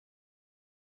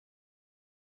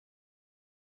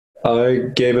I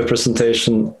gave a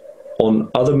presentation on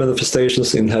other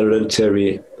manifestations in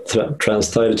hereditary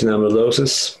transthyretin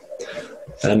amyloidosis.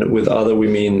 And with other, we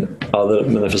mean other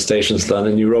manifestations than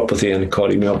a neuropathy and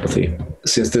cardiomyopathy.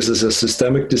 Since this is a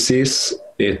systemic disease,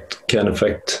 it can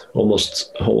affect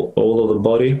almost all of the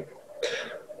body.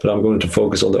 But I'm going to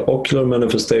focus on the ocular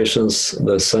manifestations,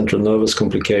 the central nervous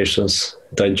complications,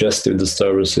 digestive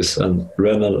disturbances, and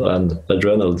renal and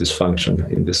adrenal dysfunction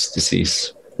in this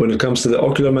disease. When it comes to the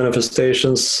ocular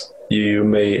manifestations, you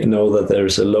may know that there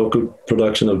is a local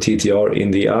production of TTR in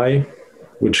the eye,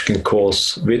 which can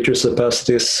cause vitreous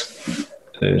opacities,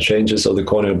 changes of the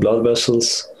corneal blood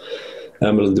vessels,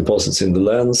 amyloid deposits in the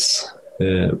lens,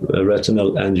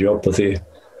 retinal angiopathy,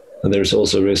 and there is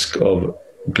also risk of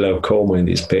glaucoma in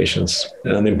these patients.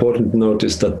 An important note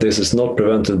is that this is not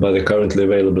prevented by the currently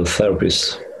available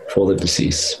therapies for the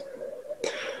disease.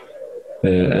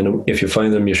 And if you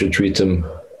find them, you should treat them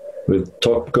with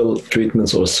topical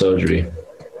treatments or surgery,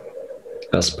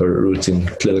 as per routine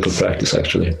clinical practice,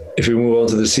 actually. If we move on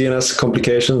to the CNS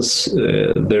complications,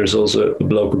 there's also a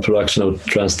local production of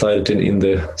transthyretin in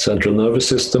the central nervous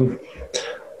system,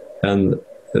 and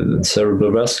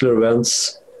cerebrovascular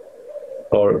events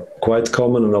are quite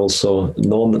common, and also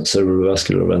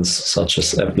non-cerebrovascular events such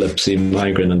as epilepsy,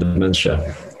 migraine, and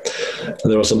dementia.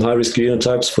 And there are some high-risk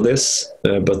genotypes for this,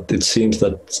 but it seems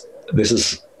that this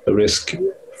is a risk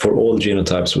for all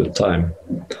genotypes with time.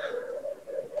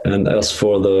 And as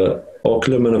for the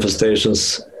ocular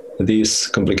manifestations, these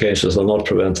complications are not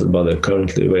prevented by the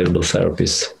currently available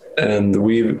therapies. And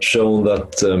we've shown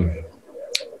that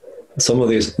some of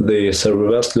the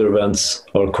cerebrovascular events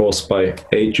are caused by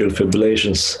atrial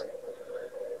fibrillations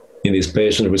in these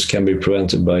patients, which can be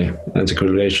prevented by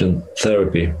anticoagulation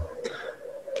therapy.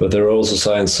 But there are also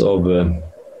signs of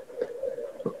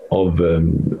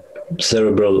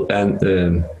cerebral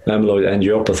amyloid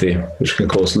angiopathy, which can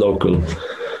cause local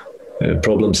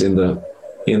problems in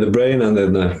the brain and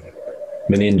in the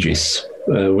meninges,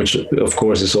 which of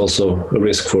course is also a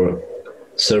risk for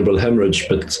cerebral hemorrhage,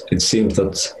 but it seems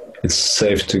that it's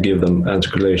safe to give them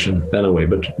anticoagulation anyway,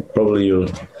 but probably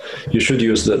you should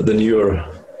use the newer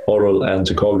oral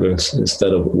anticoagulants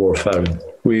instead of warfarin.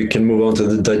 We can move on to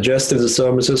the digestive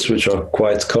disturbances, which are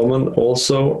quite common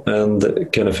also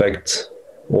and can affect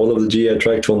all of the GI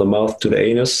tract from the mouth to the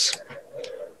anus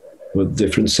with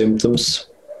different symptoms.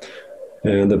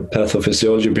 And the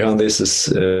pathophysiology behind this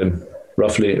is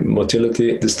roughly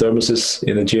motility disturbances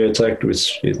in the GI tract,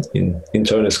 which in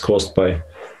turn is caused by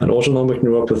an autonomic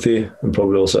neuropathy and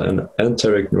probably also an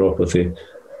enteric neuropathy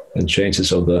and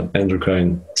changes of the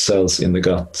endocrine cells in the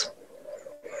gut.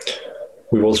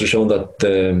 We've also shown that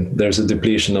there's a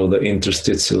depletion of the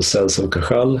interstitial cells of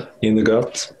Cajal in the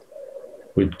gut,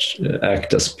 which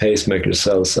act as pacemaker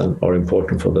cells and are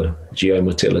important for the GI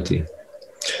motility.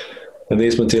 And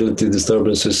these motility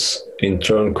disturbances in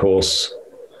turn cause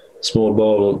small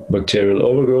bowel bacterial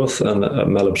overgrowth and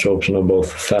malabsorption of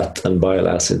both fat and bile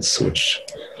acids, which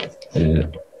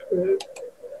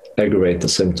aggravate the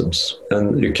symptoms.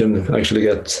 And you can actually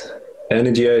get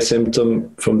any GI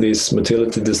symptom from these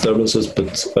motility disturbances,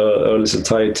 but early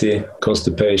satiety,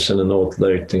 constipation, and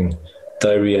alternating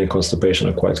diarrhea and constipation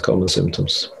are quite common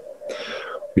symptoms,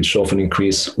 which often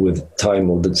increase with time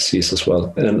of the disease as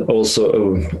well. And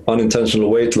also unintentional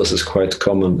weight loss is quite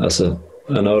common as an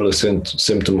early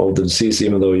symptom of the disease,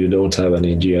 even though you don't have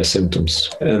any GI symptoms.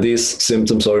 And these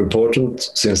symptoms are important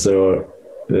since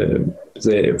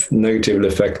they negatively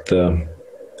affect the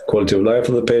quality of life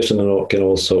of the patient and can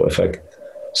also affect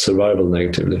survival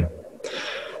negatively.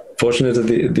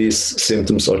 Fortunately, these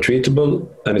symptoms are treatable,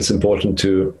 and it's important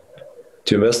to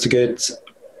investigate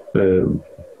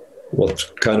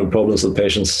what kind of problems the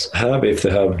patients have, if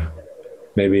they have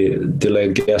maybe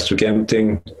delayed gastric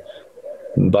emptying,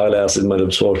 bile acid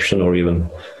malabsorption, or even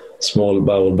small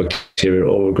bowel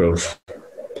bacterial overgrowth.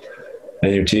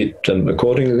 And you treat them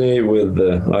accordingly with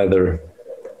either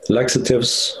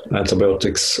laxatives,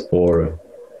 antibiotics, or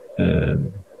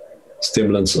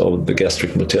stimulants of the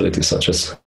gastric motility, such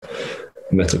as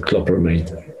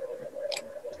metoclopramide.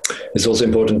 It's also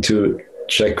important to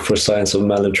check for signs of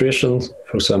malnutrition,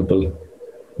 for example,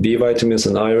 B vitamins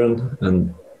and iron,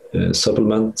 and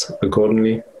supplement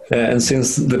accordingly. And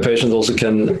since the patient also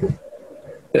can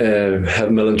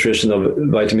have malnutrition of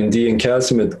vitamin D and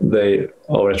calcium, they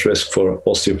are at risk for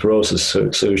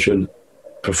osteoporosis. So you should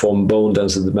perform bone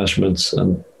density measurements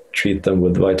and treat them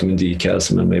with vitamin D,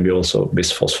 calcium, and maybe also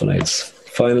bisphosphonates.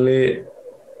 Finally,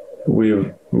 we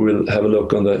will have a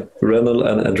look on the renal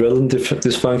and adrenal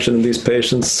dysfunction in these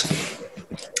patients.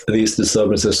 These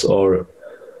disturbances are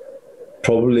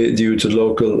probably due to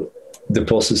local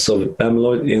deposits of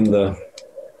amyloid in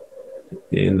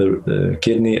the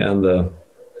kidney and the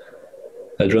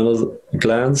adrenal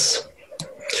glands.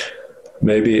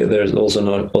 Maybe there's also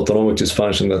an autonomic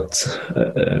dysfunction that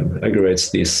aggravates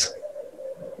these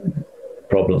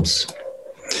problems.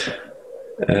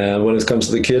 When it comes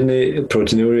to the kidney,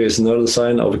 proteinuria is another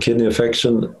sign of a kidney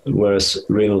affection, whereas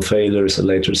renal failure is a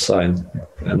later sign.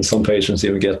 And some patients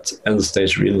even get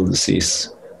end-stage renal disease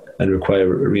and require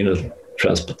renal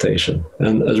transplantation.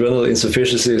 And adrenal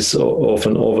insufficiency is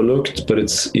often overlooked, but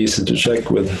it's easy to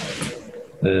check with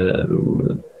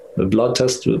a blood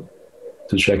test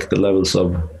to check the levels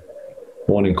of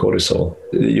morning cortisol.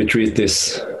 You treat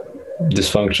these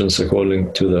dysfunctions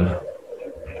according to the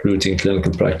routine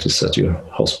clinical practice at your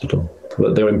hospital.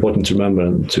 But they're important to remember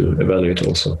and to evaluate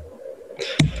also.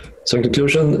 So in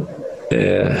conclusion,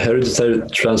 hereditary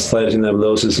transthyretin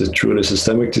amyloidosis is truly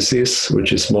systemic disease,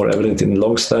 which is more evident in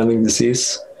long-standing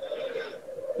disease.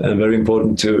 And very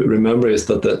important to remember is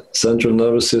that the central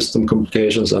nervous system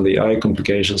complications and the eye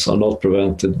complications are not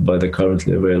prevented by the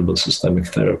currently available systemic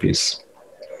therapies.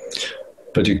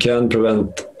 But you can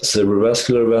prevent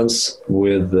cerebrovascular events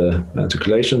with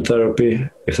anticoagulation therapy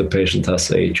if the patient has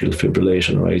atrial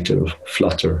fibrillation or atrial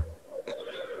flutter.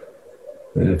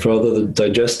 Further, the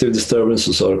digestive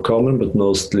disturbances are common but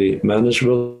mostly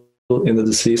manageable in the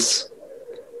disease.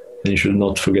 And you should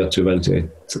not forget to evaluate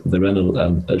the renal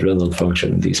and adrenal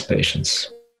function in these patients.